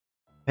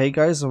Hey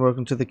guys, and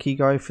welcome to the key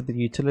guide for the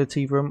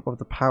utility room of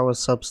the power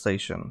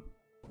substation.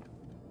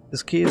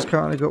 This key has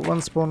currently got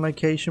one spawn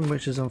location,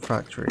 which is on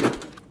factory.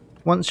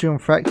 Once you're on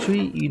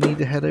factory, you need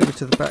to head over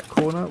to the back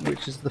corner,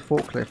 which is the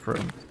forklift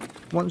room.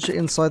 Once you're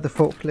inside the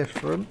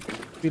forklift room,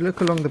 if you look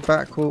along the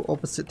back wall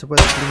opposite to where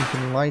the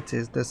blinking light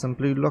is, there's some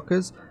blue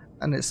lockers,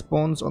 and it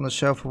spawns on the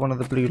shelf of one of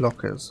the blue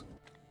lockers.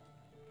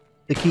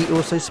 The key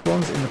also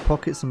spawns in the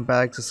pockets and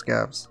bags of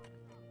Scavs.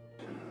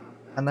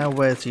 And now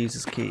where to use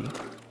this key.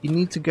 You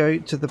need to go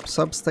to the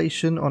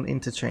substation on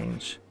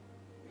Interchange.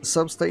 The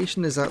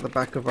substation is at the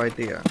back of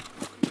Idea.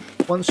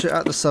 Once you're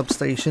at the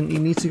substation, you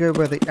need to go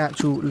where the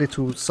actual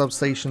little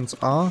substations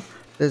are.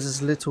 There's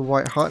this little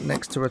white hut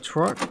next to a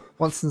truck.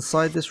 Once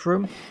inside this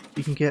room,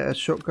 you can get a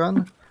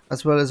shotgun,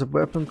 as well as a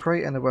weapon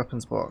crate and a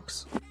weapons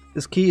box.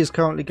 This key is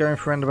currently going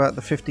for around about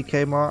the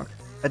 50k mark.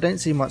 I don't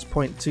see much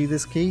point to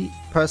this key.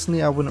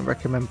 Personally, I wouldn't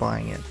recommend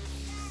buying it.